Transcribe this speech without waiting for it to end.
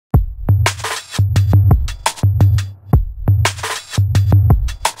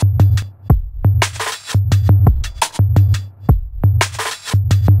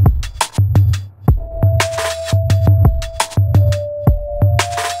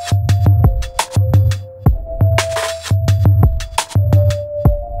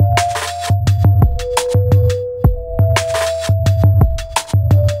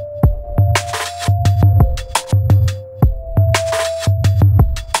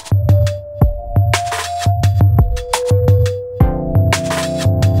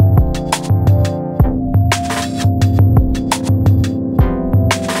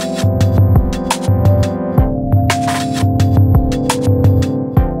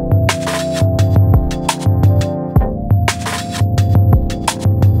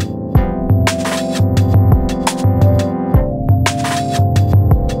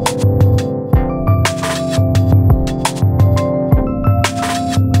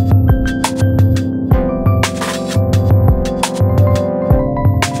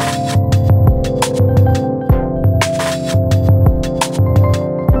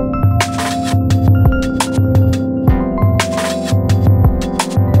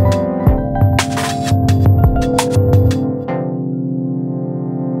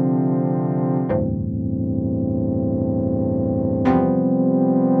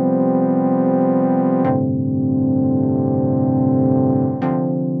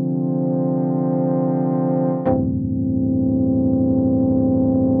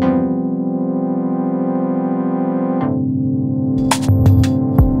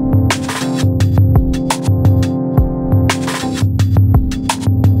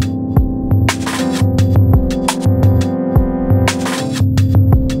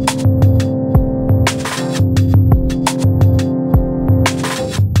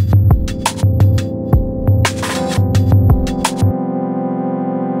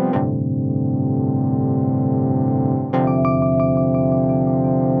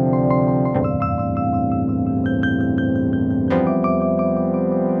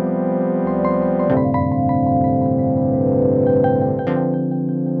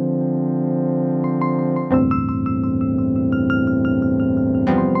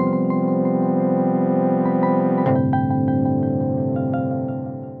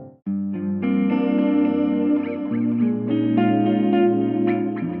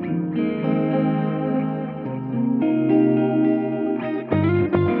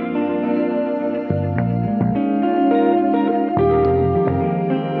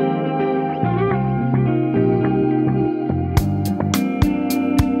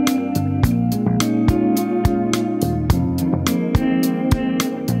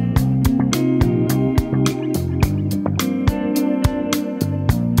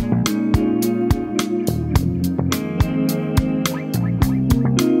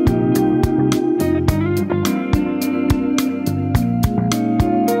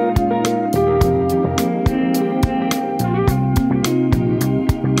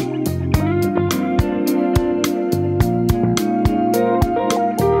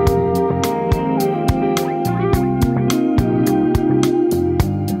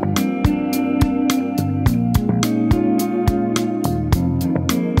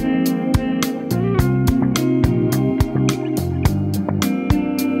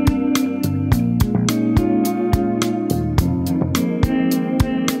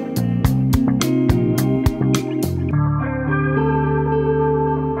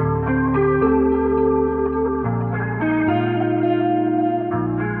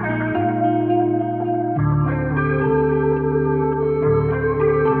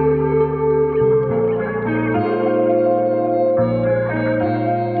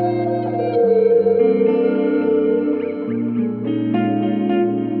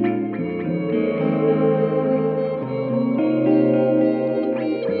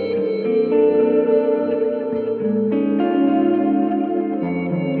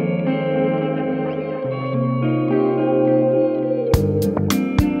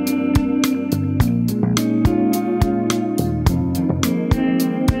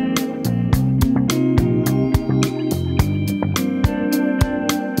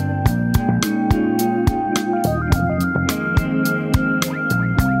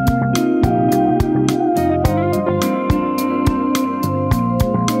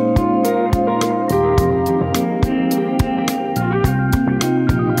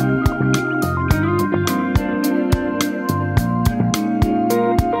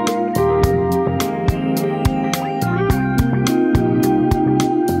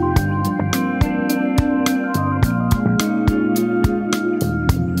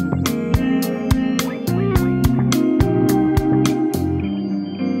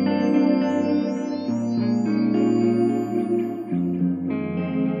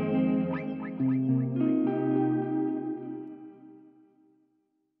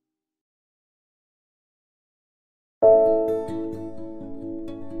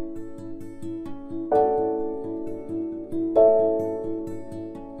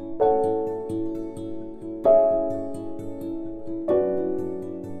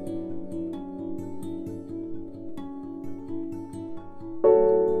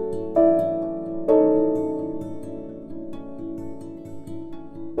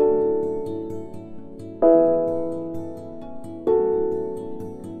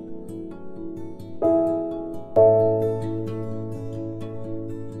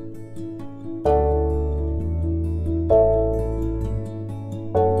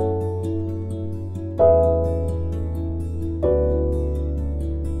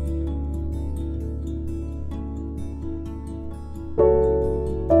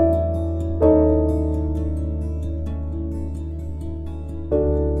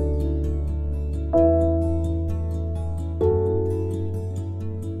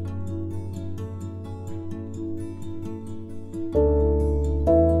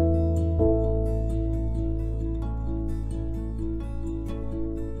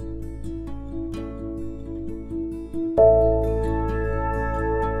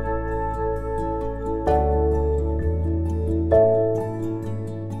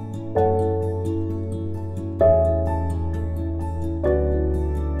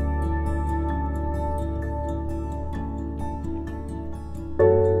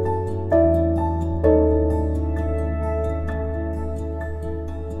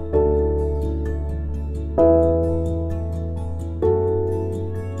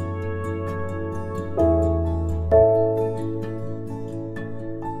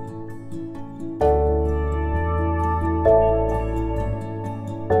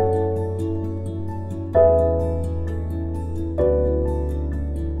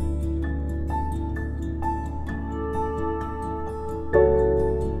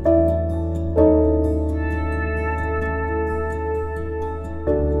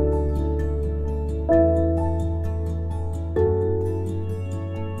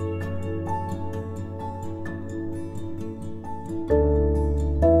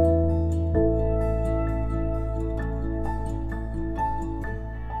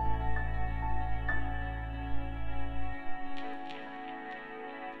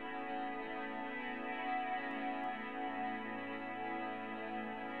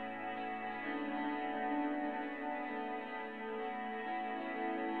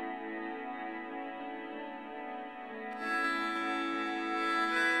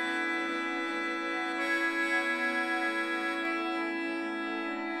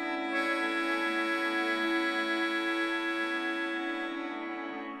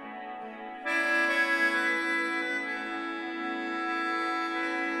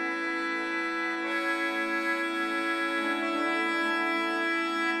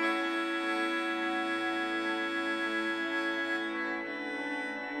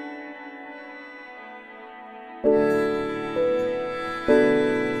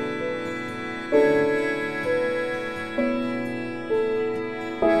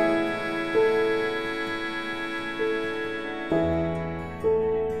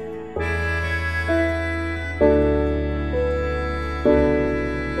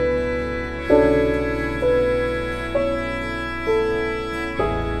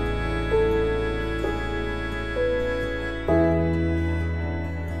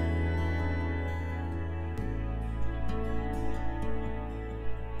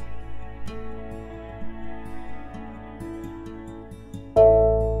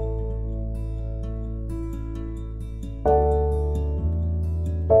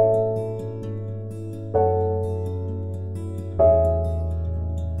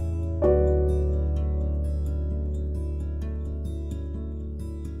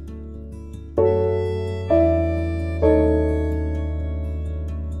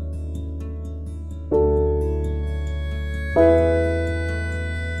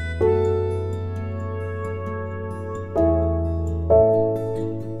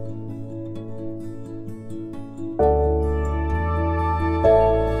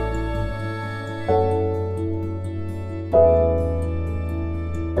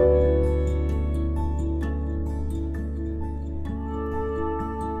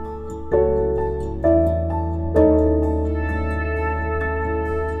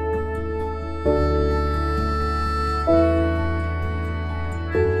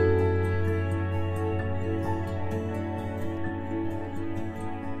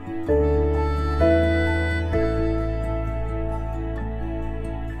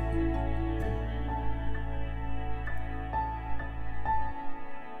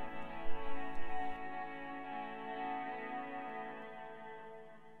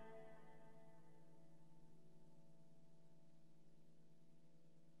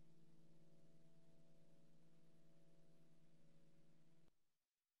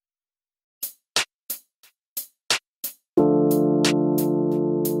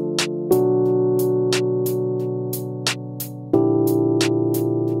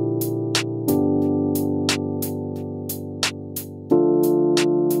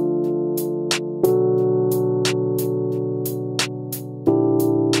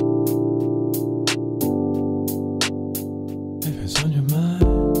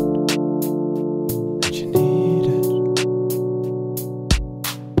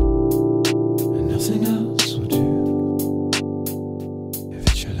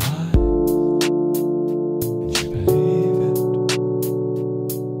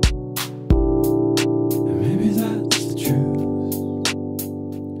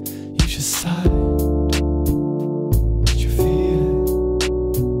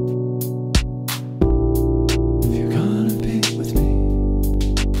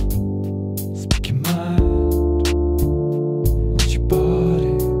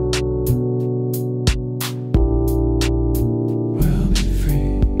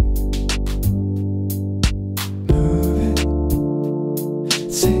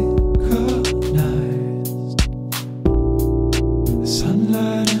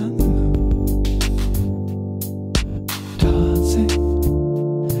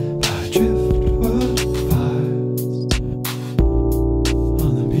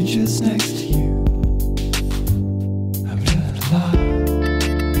beaches next to you. I've lived a life.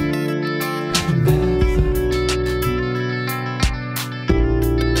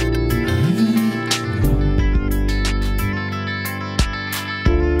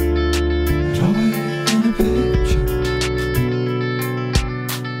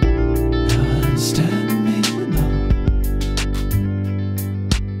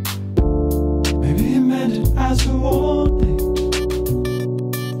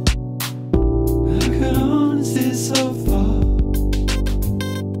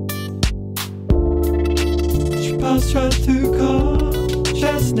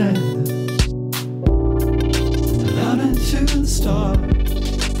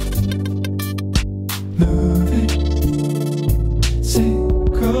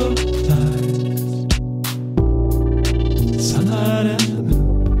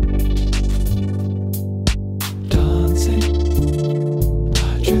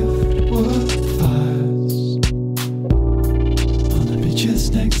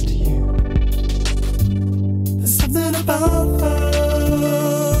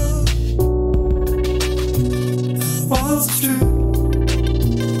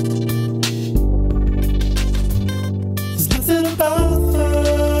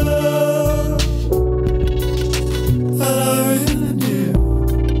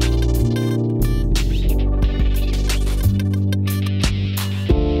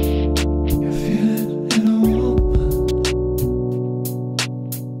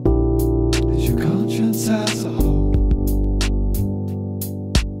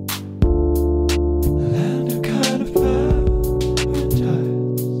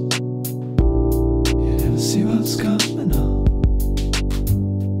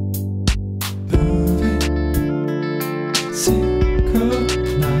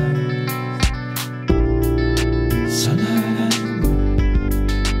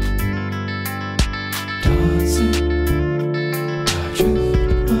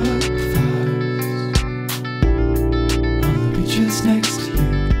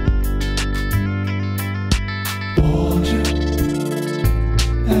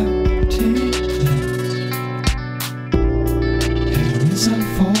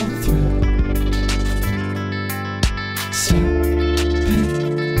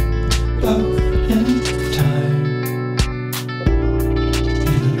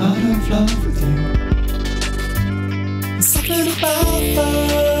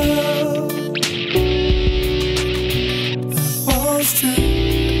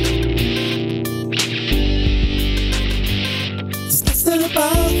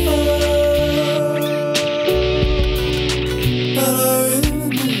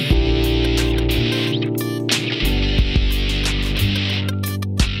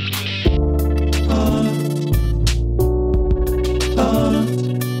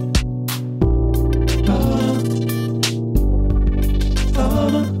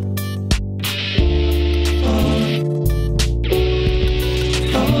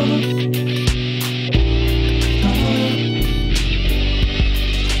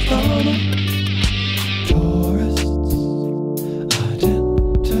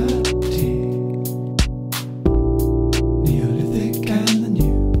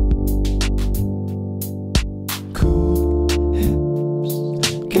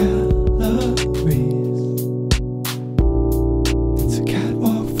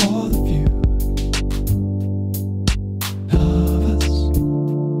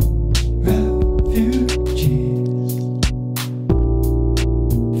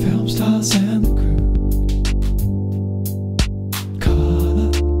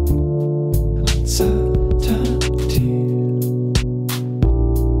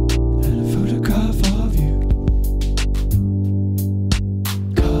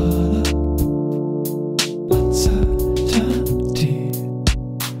 Color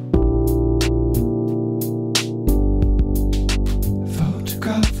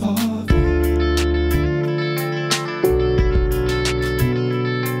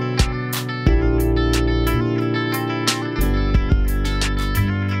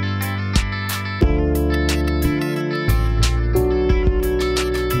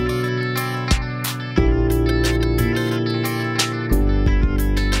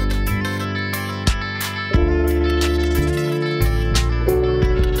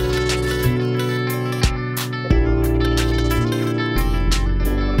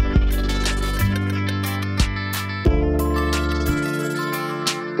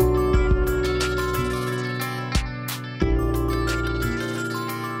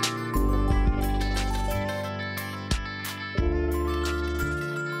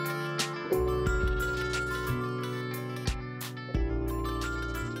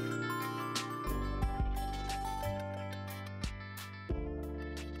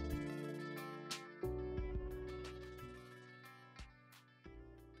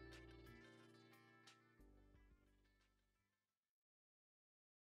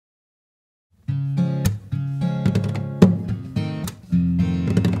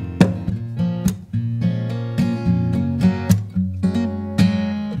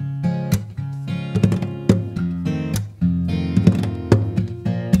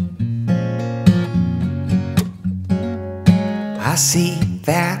I see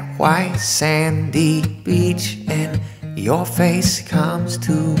that white sandy beach and your face comes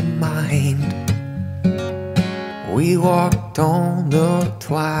to mind. We walked on the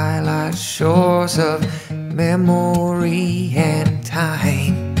twilight shores of memory and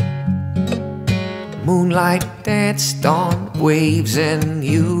time. Moonlight danced on waves and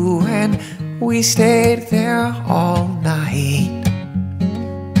you and we stayed there all night.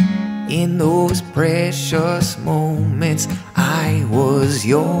 In those precious moments, I was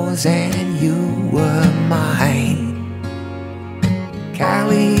yours and you were mine.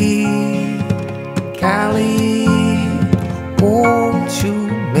 Cali, Cali, won't you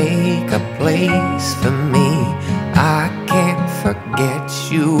make a place for me? I can't forget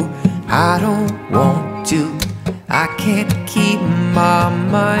you, I don't want to. I can't keep my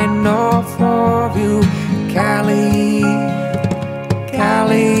mind off of you. Cali,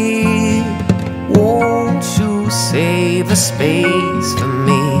 Cali, won't you save a space for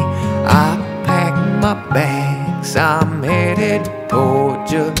me? I pack my bags, I'm headed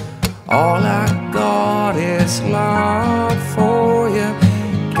toward you. All I got is love for you.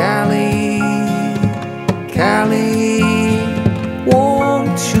 Cali, Cali,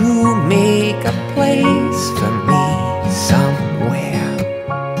 won't you make a place for me somewhere?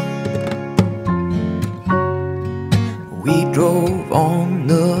 We drove on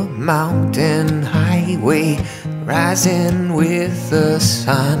the mountain highway, rising with the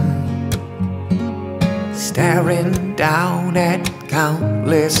sun, staring down at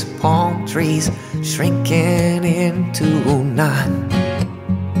countless palm trees, shrinking into none.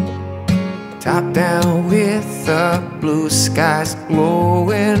 Top down with the blue skies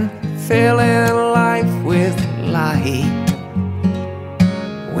glowing, filling life with light.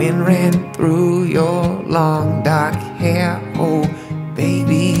 Wind ran through your long dark hair, oh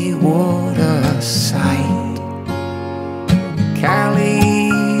baby, what a sight. Cali,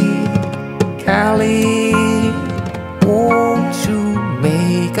 Cali, won't you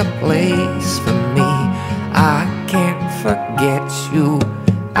make a place for me? I can't forget you,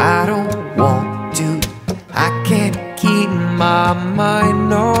 I don't want to. I can't keep my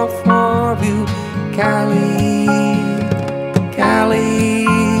mind off of you. Cali, Cali,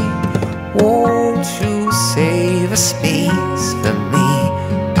 won't you save a space for me?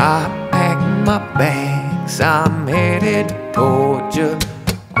 I pack my bags, I'm headed toward you.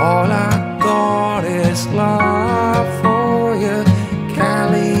 All I got is love for you.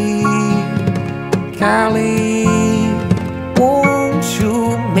 Cali, Cali, won't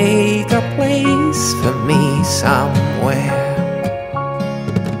you make a place for me somewhere?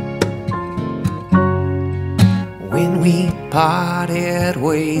 When we parted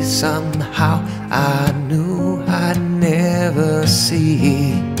ways, somehow I knew I'd never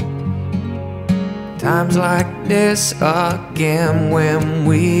see times like this again, when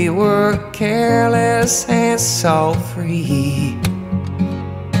we were careless and so free.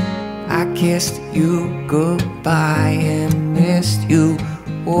 I kissed you goodbye and missed you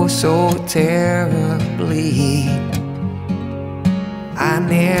oh so terribly. I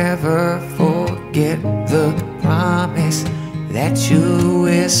never forget the promise that you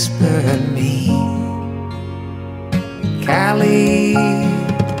whispered me. Cali,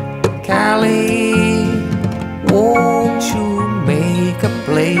 Cali, won't you make a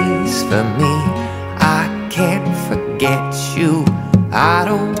place for me? I can't forget you, I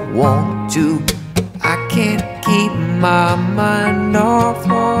don't want to. I can't keep my mind off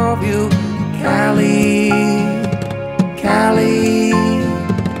of you. Cali, Cali,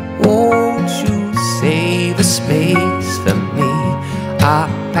 won't you save a space for me? I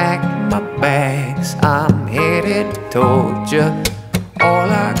pack my bags, I'm headed toward you. All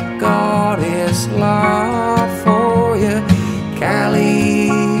I got is love for you. Cali,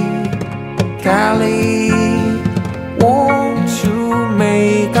 Cali, won't you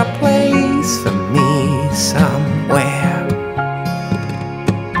make a place for me somewhere?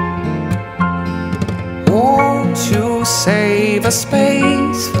 Won't you save a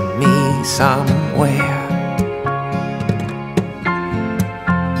space for me somewhere?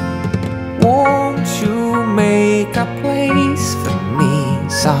 Won't you make a place for me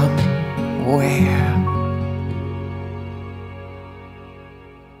somewhere?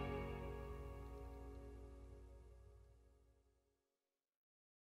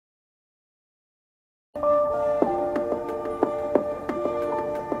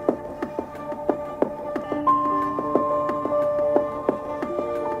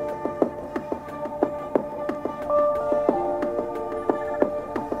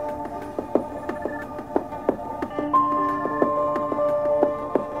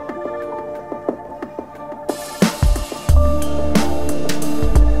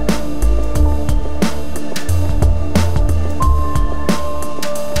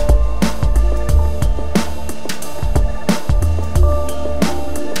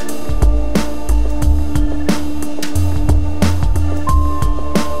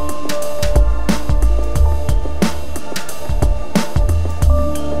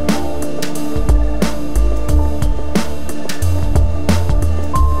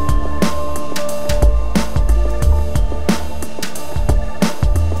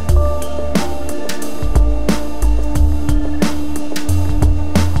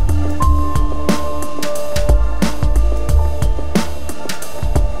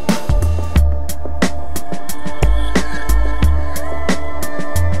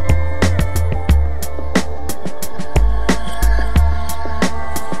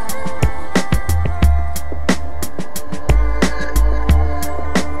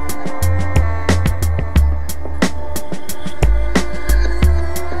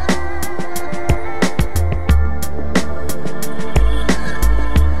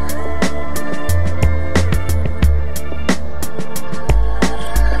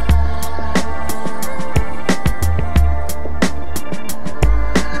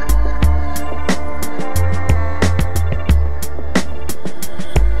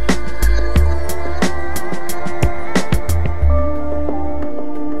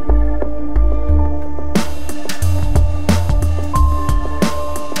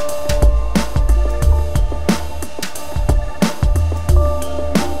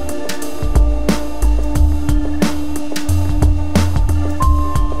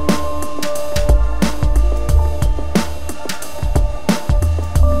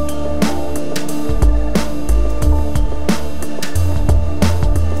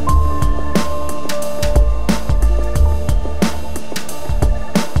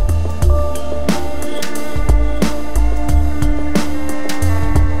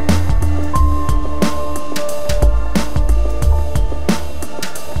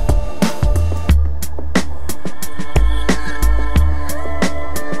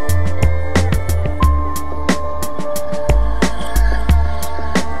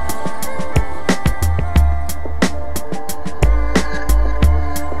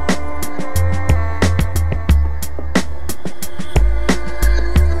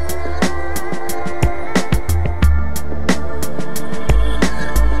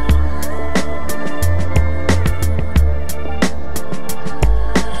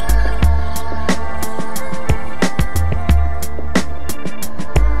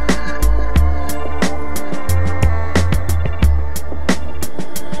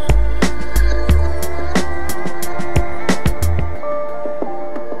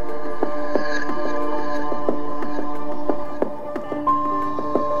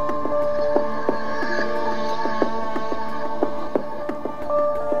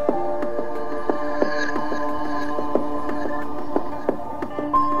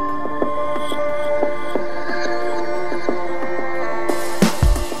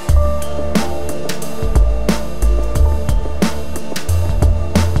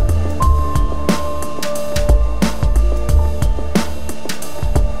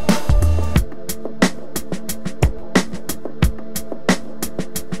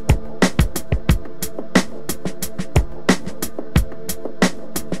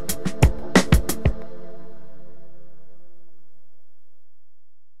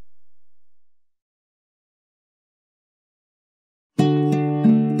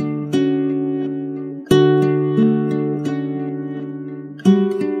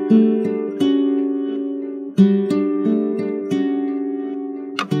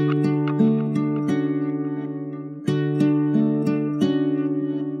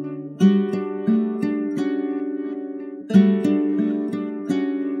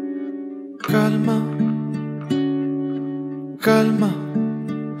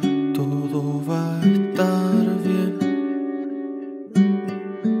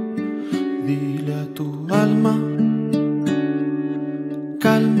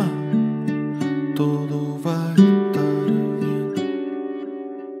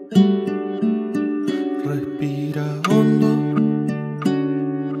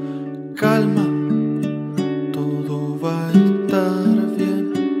 calma, todo va a estar bien.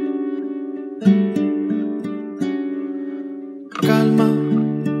 Calma,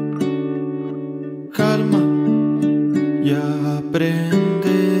 calma, ya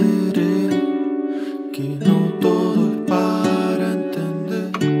aprenderé que no todo es para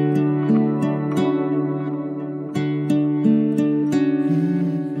entender.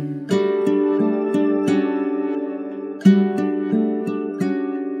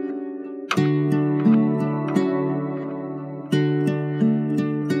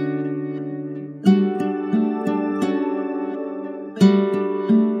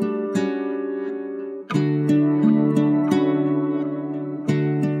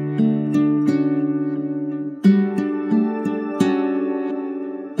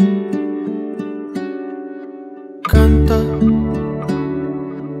 Canta,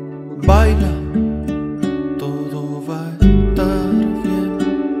 baila, todo va a estar bien.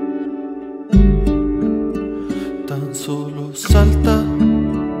 Tan solo salta,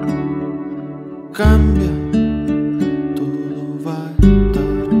 cambia, todo va a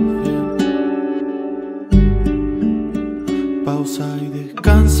estar bien. Pausa y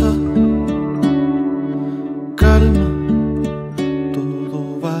descansa, calma, todo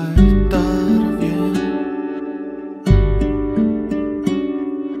va a estar bien.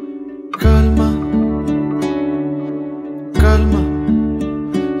 Calma, calma,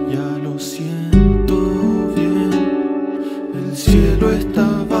 ya lo siento bien. El cielo está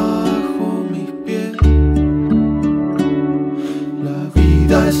bajo mis pies. La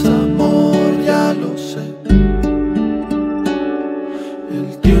vida es amor, ya lo sé. El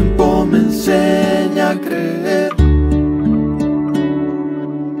tiempo me enseña a creer.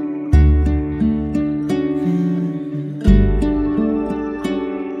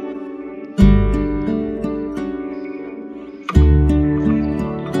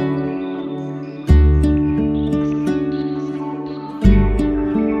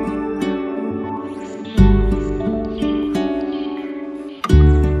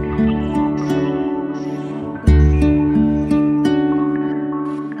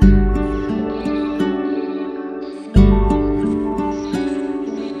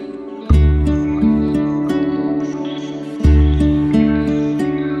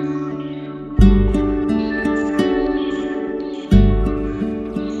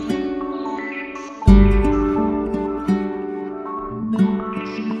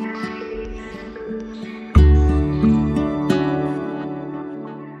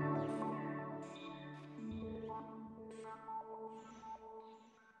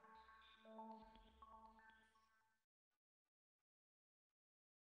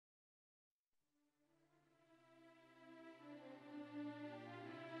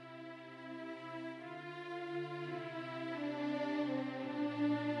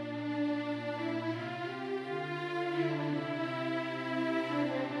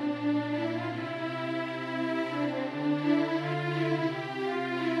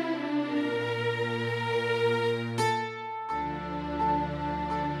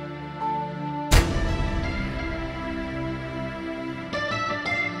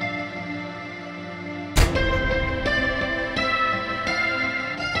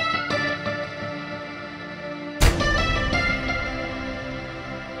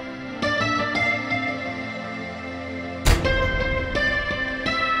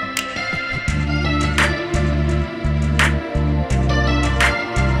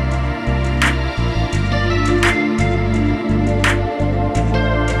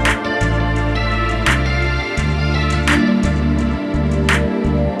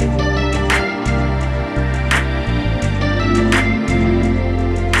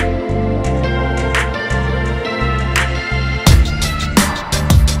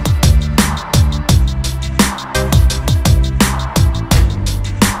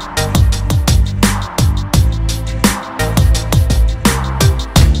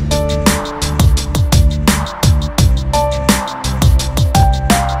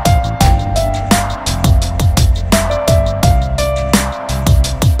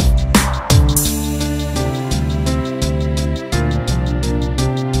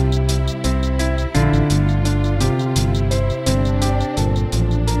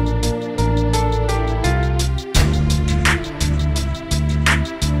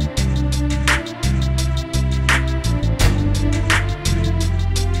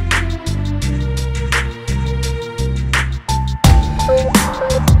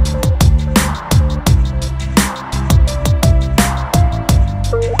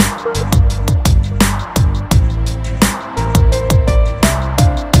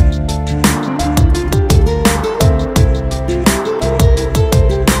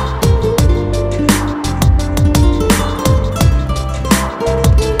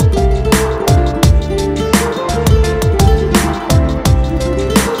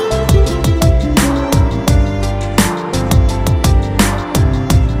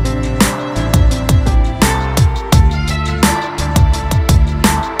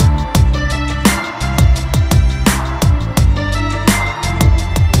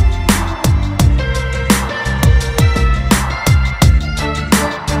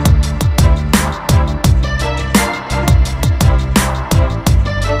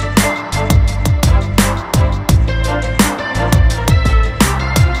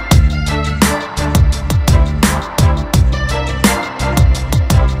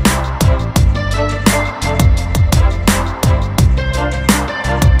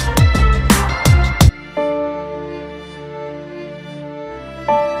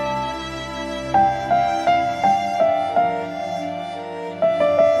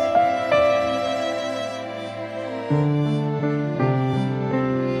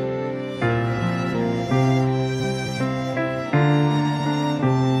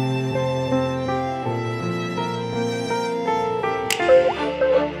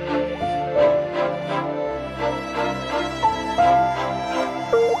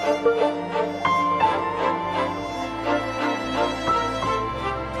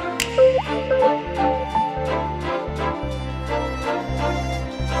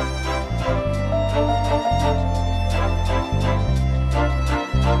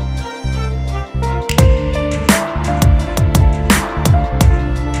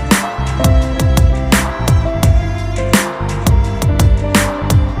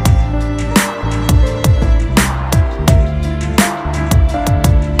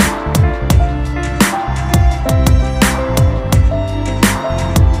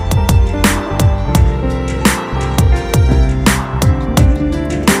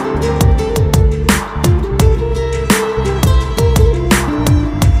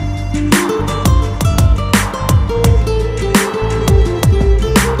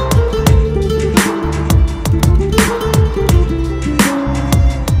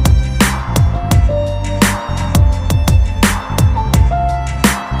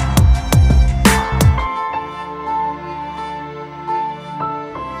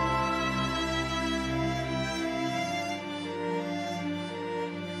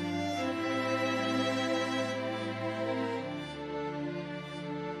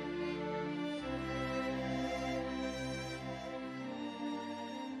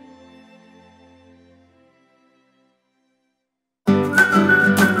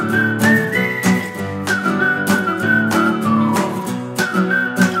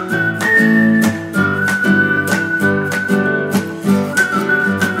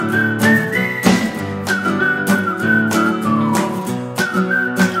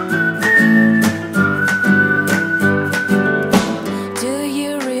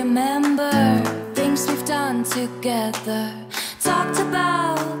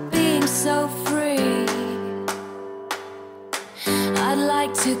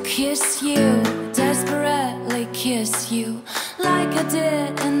 to kiss you, desperately kiss you, like I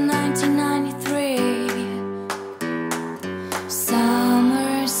did in 1993.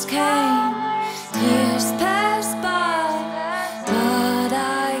 Summers came, years passed by, but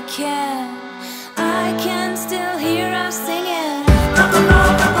I can still hear us singing.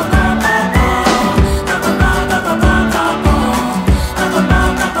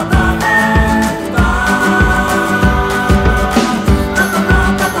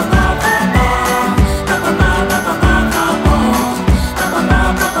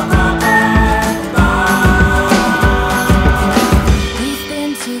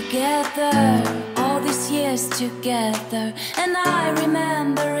 Together, and I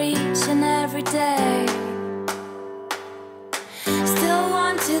remember each and every day. Still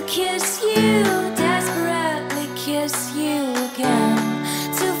want to kiss you, desperately kiss you again,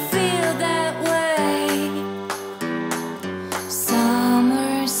 to feel that way.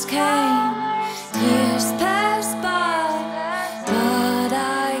 Summers came, years passed by, but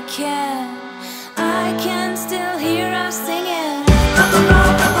I can still hear us singing.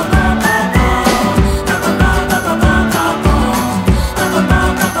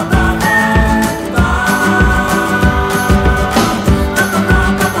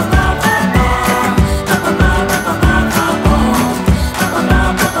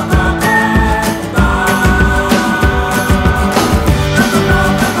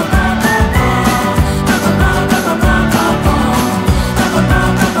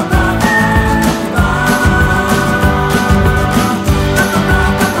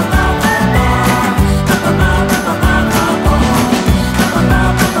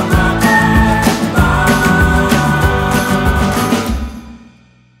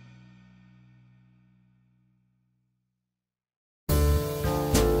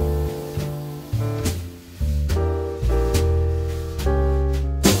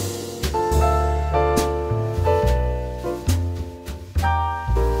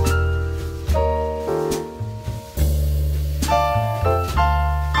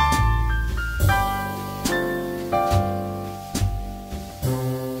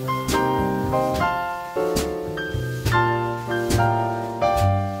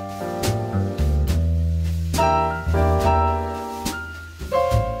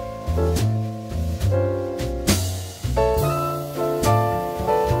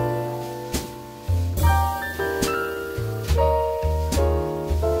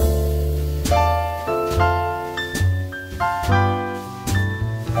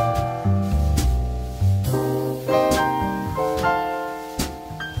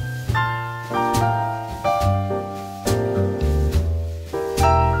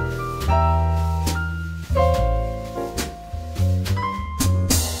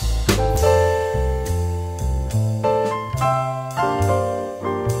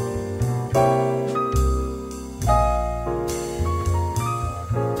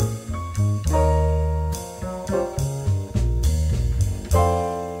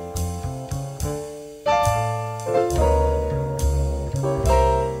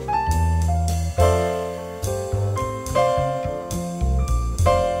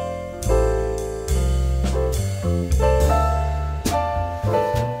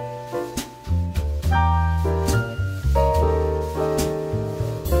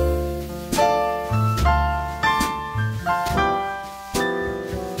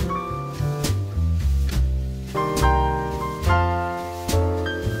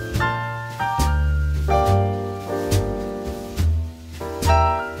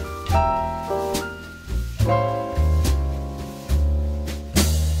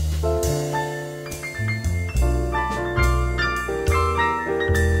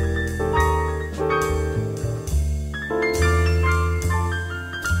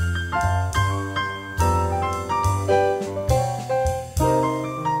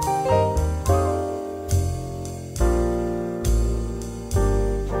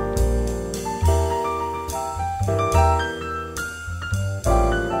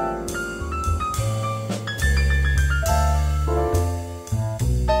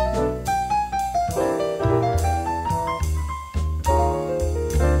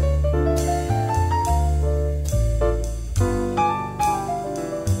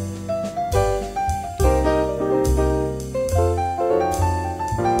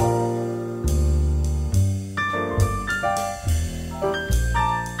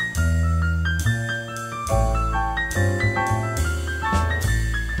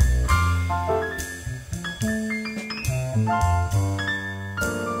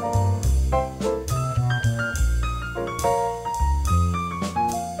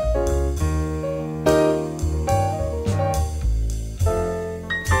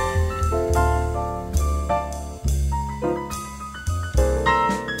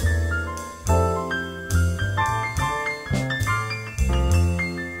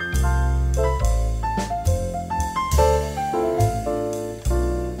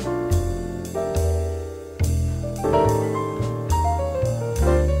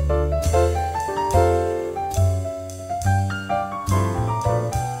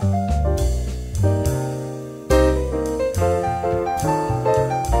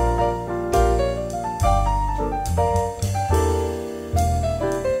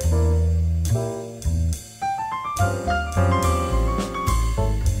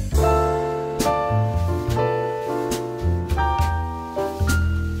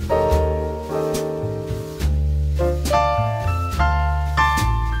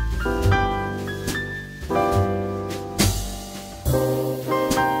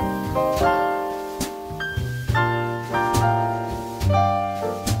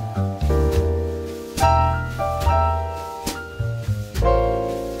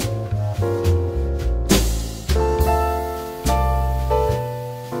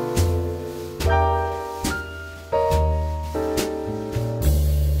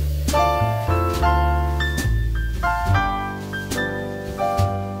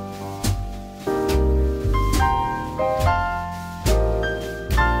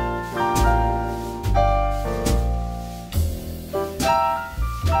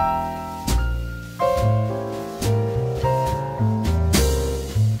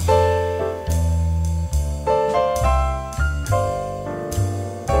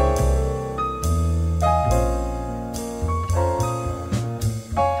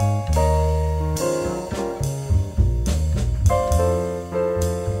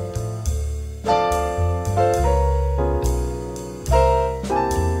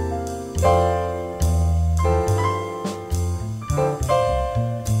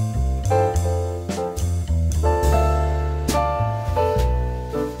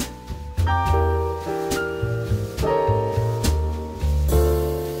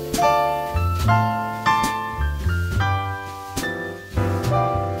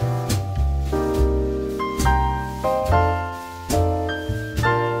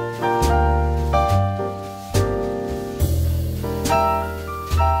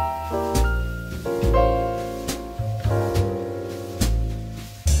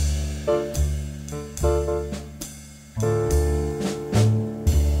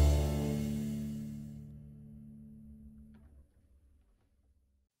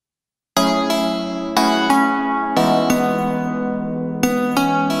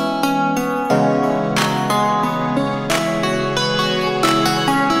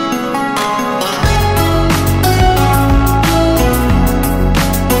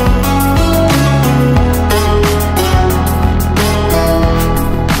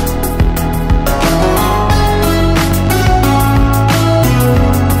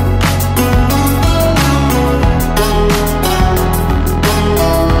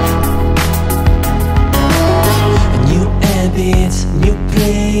 new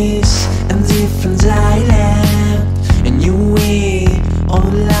place and different island, a new way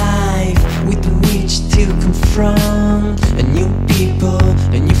of life with which to confront a new people,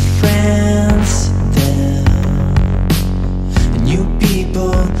 a new friends there, a new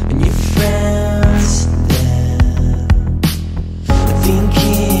people, a new friends there.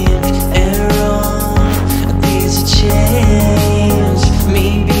 Thinking and wrong, there's a change,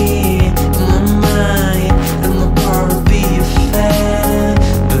 maybe in my mind and my part will be a fair,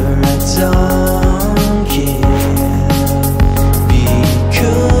 but I don't care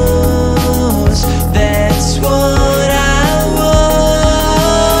because that's what I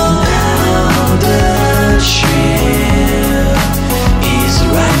want. Now the trip is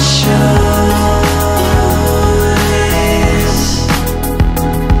right choice.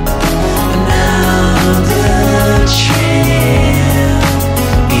 Now the trip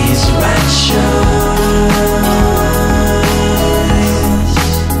is right choice.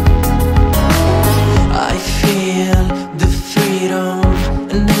 I feel the freedom,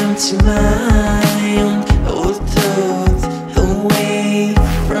 an empty mind, all thoughts away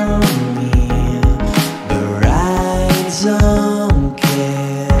from me, but I don't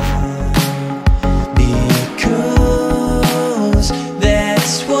care because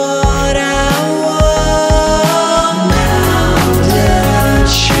that's what I want. Now the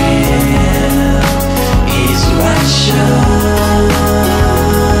trip is right choice.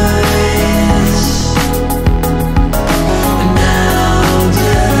 Now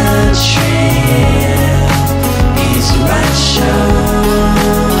the trip is right choice.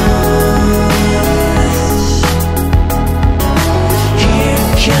 Here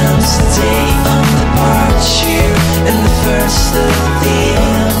comes the day of departure and the first of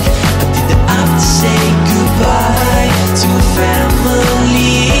them. I didn't have to say goodbye to a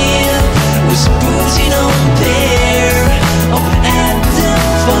family. Was putting on there up at the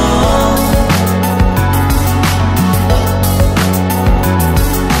phone.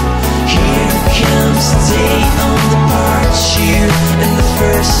 Here comes the day of departure and the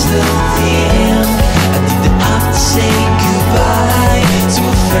first of them. I didn't have to say goodbye to a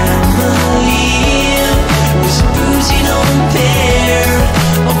family. Was putting on there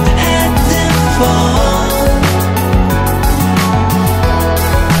up at the phone.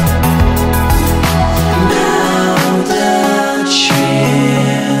 Now the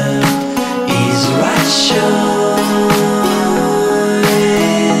trip is right choice.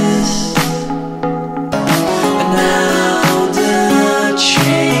 Now the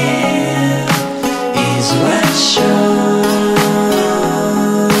trip is right choice.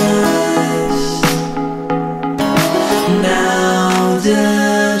 Now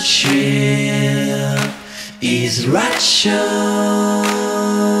the trip is right choice.